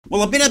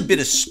Well, I've been a bit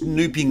of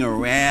snooping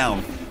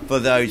around for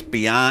those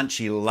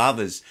Bianchi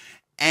lovers,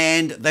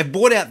 and they've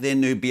brought out their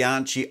new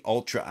Bianchi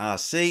Oltre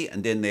RC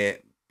and then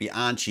their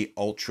Bianchi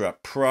Ultra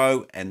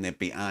Pro and their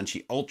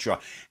Bianchi Ultra,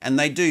 and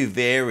they do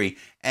vary.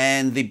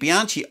 And the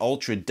Bianchi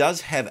Ultra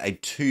does have a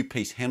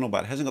two-piece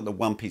handlebar. It hasn't got the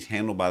one-piece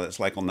handlebar that's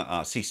like on the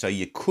RC, so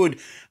you could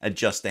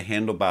adjust the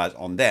handlebars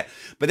on that.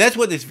 But that's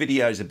what this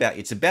video is about.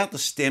 It's about the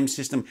stem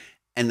system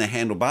and the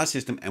handlebar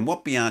system and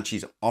what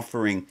Bianchi's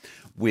offering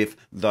with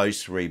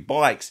those three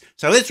bikes.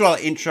 So let's roll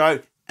an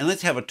intro and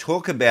let's have a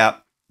talk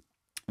about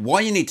why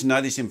you need to know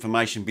this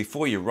information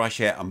before you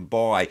rush out and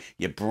buy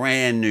your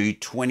brand new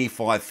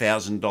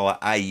 $25,000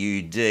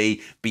 AUD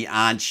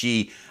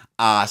Bianchi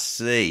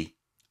RC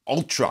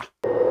Ultra.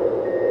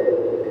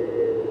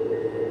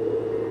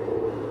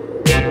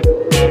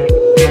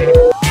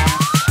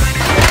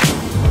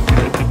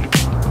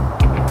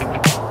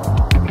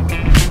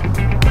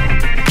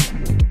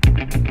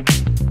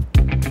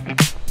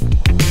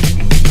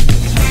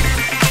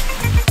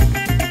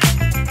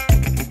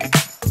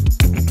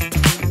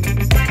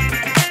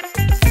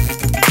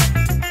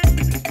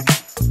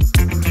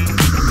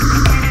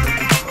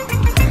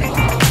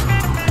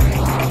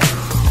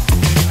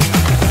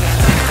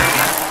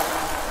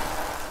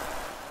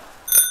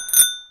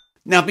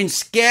 Now, I've been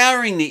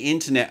scouring the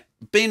internet,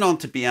 been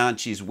onto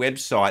Bianchi's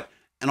website,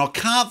 and I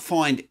can't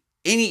find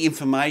any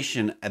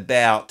information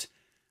about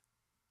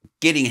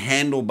getting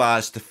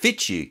handlebars to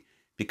fit you,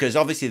 because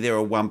obviously they're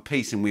a one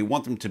piece and we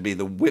want them to be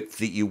the width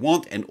that you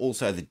want and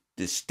also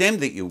the stem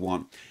that you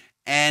want.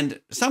 And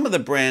some of the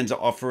brands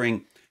are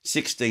offering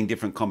 16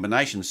 different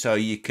combinations. So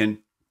you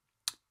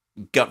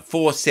got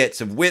 4 sets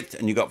of width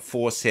and you got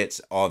 4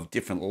 sets of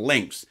different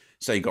lengths.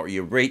 So you got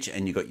your reach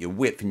and you got your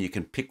width, and you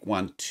can pick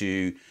one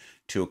to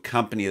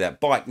accompany that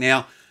bike.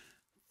 Now,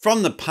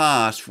 from the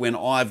past, when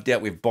I've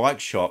dealt with bike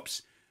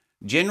shops,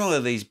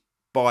 generally these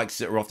bikes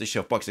that are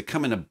off-the-shelf bikes, they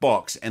come in a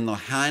box and the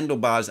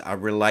handlebars are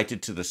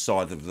related to the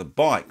side of the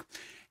bike.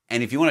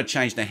 And if you want to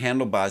change the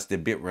handlebars, they're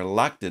a bit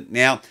reluctant.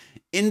 Now,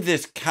 in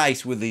this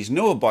case, with these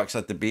newer bikes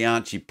like the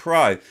Bianchi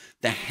Pro,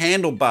 the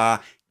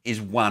handlebar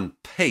is one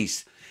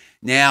piece.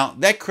 Now,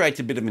 that creates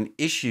a bit of an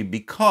issue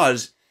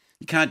because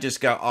you can't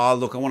just go, oh,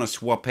 look, I want to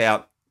swap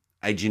out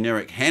a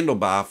generic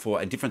handlebar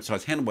for a different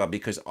size handlebar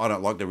because I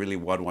don't like the really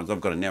wide ones.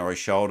 I've got a narrow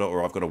shoulder,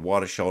 or I've got a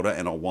wider shoulder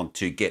and I want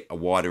to get a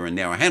wider and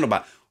narrow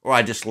handlebar, or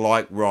I just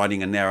like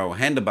riding a narrow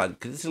handlebar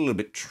because it's a little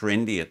bit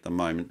trendy at the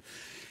moment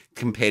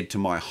compared to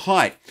my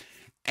height.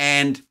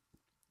 And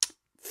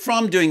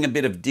from doing a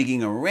bit of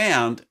digging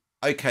around,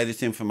 okay,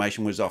 this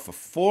information was off a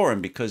forum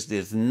because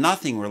there's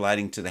nothing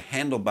relating to the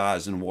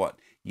handlebars and what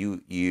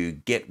you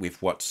get with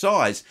what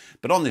size.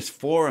 But on this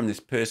forum, this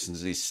person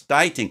is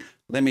stating,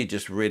 let me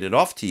just read it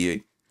off to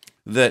you,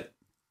 that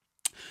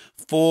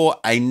for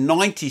a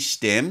 90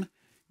 stem,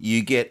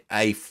 you get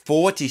a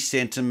 40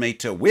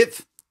 centimeter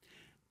width.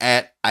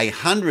 At a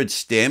 100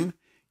 stem,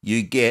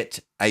 you get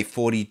a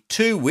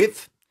 42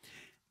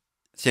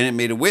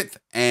 centimeter width.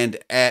 And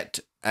at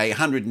a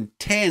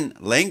 110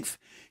 length,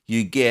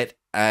 you get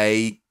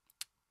a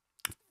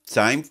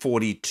same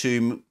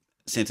 42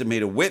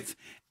 centimeter width.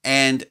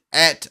 And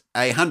at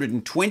a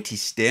 120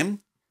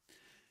 stem,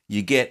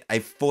 you get a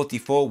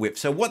 44 width.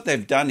 So what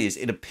they've done is,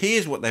 it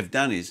appears what they've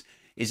done is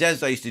as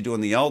they used to do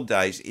in the old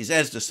days, is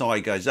as the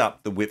side goes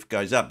up, the width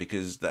goes up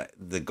because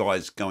the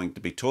guy's going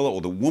to be taller or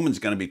the woman's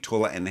going to be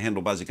taller and the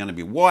handlebars are going to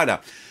be wider.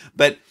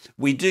 But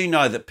we do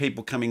know that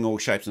people coming all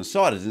shapes and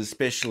sizes, and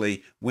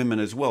especially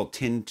women as well,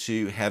 tend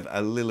to have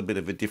a little bit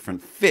of a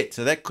different fit.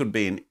 So that could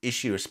be an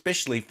issue,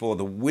 especially for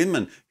the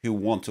women who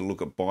want to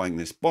look at buying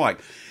this bike.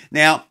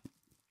 Now,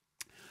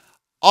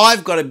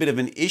 I've got a bit of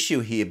an issue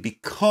here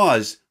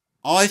because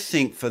I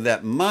think for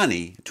that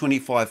money,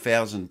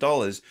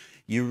 $25,000,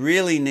 you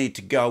really need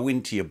to go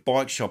into your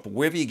bike shop or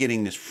wherever you're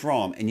getting this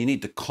from, and you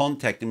need to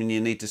contact them and you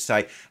need to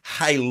say,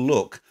 hey,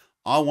 look,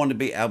 I want to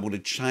be able to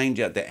change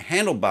out that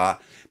handlebar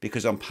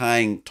because I'm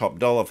paying top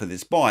dollar for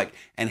this bike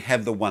and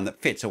have the one that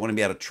fits. I want to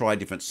be able to try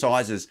different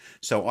sizes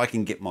so I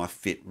can get my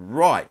fit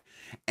right.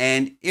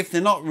 And if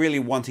they're not really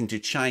wanting to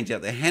change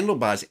out the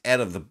handlebars out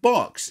of the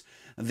box,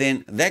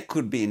 then that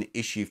could be an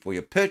issue for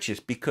your purchase,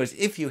 because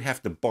if you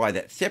have to buy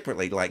that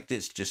separately, like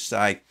this, just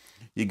say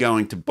you're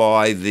going to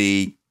buy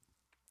the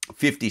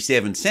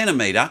 57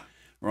 centimeter,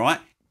 right?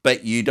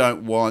 But you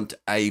don't want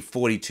a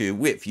 42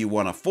 width, you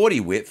want a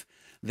 40 width,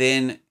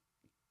 then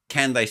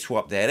can they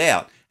swap that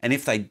out? And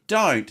if they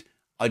don't,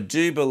 I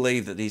do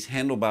believe that these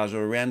handlebars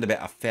are around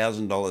about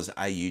 $1,000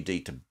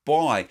 AUD to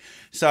buy.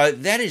 So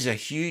that is a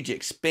huge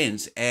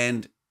expense,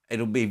 and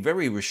it'll be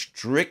very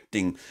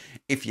restricting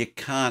if you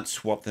can't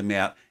swap them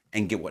out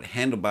and get what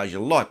handlebars you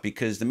like,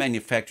 because the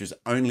manufacturer's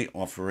only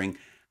offering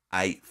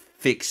a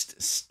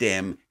fixed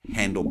stem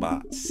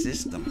handlebar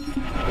system.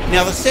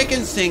 Now, the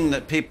second thing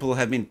that people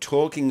have been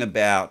talking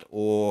about,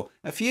 or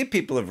a few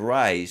people have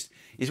raised,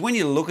 is when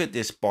you look at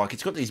this bike,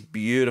 it's got these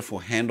beautiful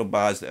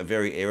handlebars that are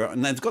very aero,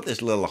 and they've got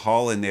this little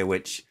hole in there,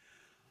 which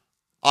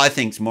I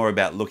think is more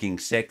about looking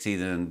sexy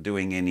than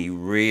doing any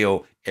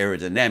real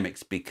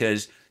aerodynamics,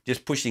 because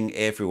just pushing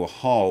air through a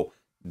hole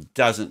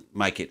doesn't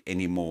make it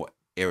any more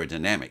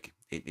aerodynamic.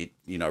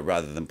 You know,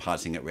 rather than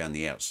passing it around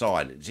the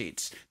outside,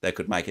 they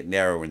could make it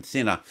narrower and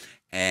thinner,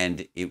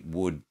 and it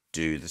would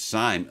do the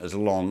same as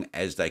long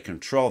as they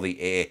control the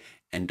air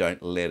and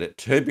don't let it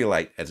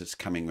turbulate as it's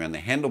coming around the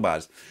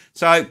handlebars.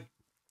 So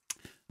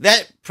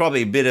that's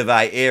probably a bit of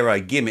a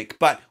aero gimmick,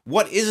 but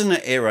what isn't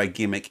an aero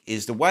gimmick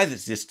is the way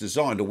that it's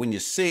designed, or when you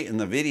see it in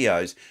the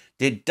videos,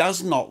 there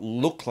does not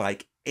look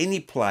like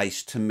any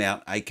place to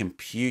mount a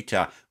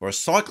computer or a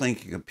cycling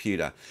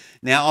computer.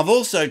 Now, I've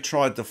also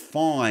tried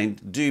to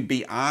do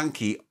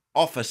Bianchi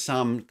offer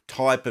some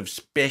type of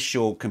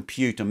special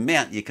computer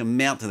mount you can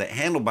mount to that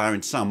handlebar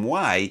in some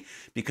way,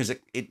 because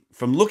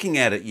from looking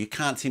at it, you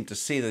can't seem to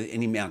see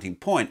any mounting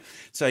point.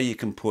 So you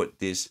can put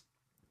this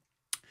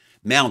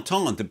mount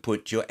on to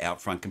put your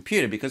out front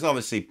computer, because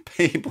obviously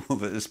people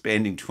that are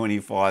spending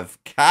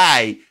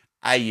 25k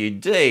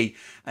AUD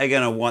are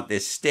going to want their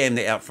stem,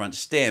 their out front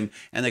stem,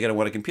 and they're going to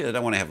want a computer. They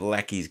don't want to have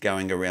lackeys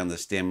going around the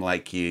stem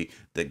like the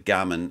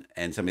Garmin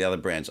and some of the other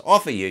brands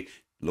offer you.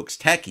 Looks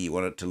tacky. You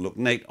want it to look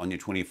neat on your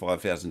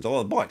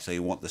 $25,000 bike. So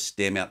you want the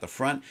stem out the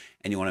front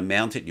and you want to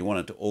mount it. You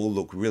want it to all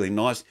look really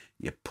nice.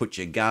 You put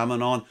your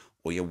Garmin on,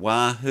 or your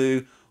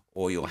Wahoo,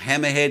 or your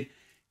Hammerhead,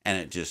 and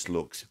it just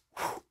looks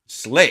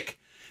slick.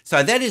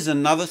 So that is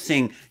another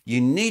thing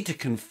you need to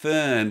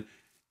confirm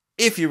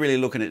if you're really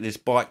looking at this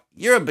bike.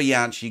 You're a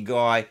Bianchi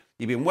guy.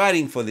 You've been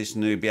waiting for this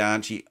new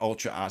Bianchi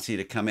Ultra RC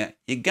to come out.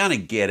 You're going to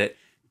get it.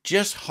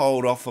 Just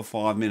hold off for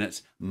 5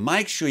 minutes.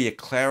 Make sure you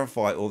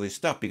clarify all this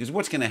stuff, because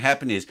what's going to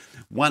happen is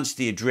once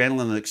the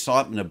adrenaline and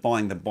excitement of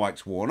buying the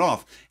bike's worn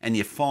off and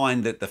you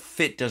find that the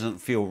fit doesn't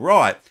feel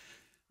right,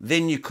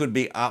 then you could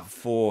be up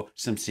for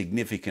some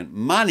significant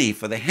money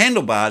for the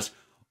handlebars,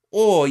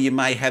 or you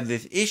may have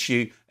this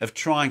issue of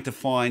trying to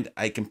find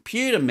a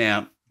computer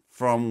mount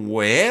from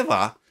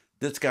wherever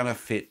that's going to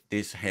fit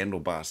this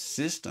handlebar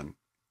system.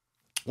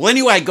 Well,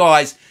 anyway,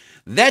 guys,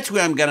 that's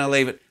where I'm going to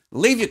leave it.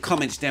 Leave your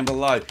comments down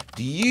below.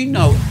 Do you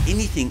know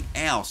anything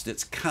else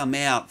that's come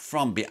out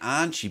from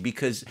Bianchi?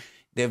 Because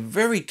they're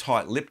very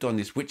tight-lipped on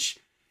this, which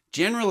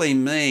generally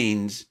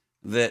means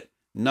that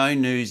no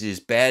news is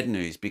bad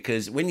news,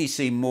 because when you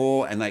see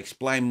more and they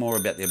explain more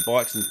about their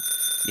bikes, and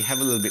you have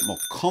a little bit more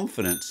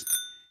confidence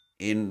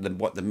in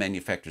what the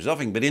manufacturer is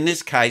offering. But in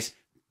this case,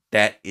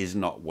 that is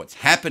not what's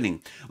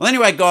happening. Well,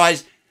 anyway,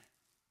 guys,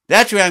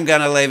 that's where I'm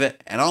going to leave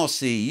it, and I'll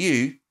see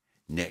you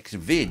next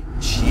vid.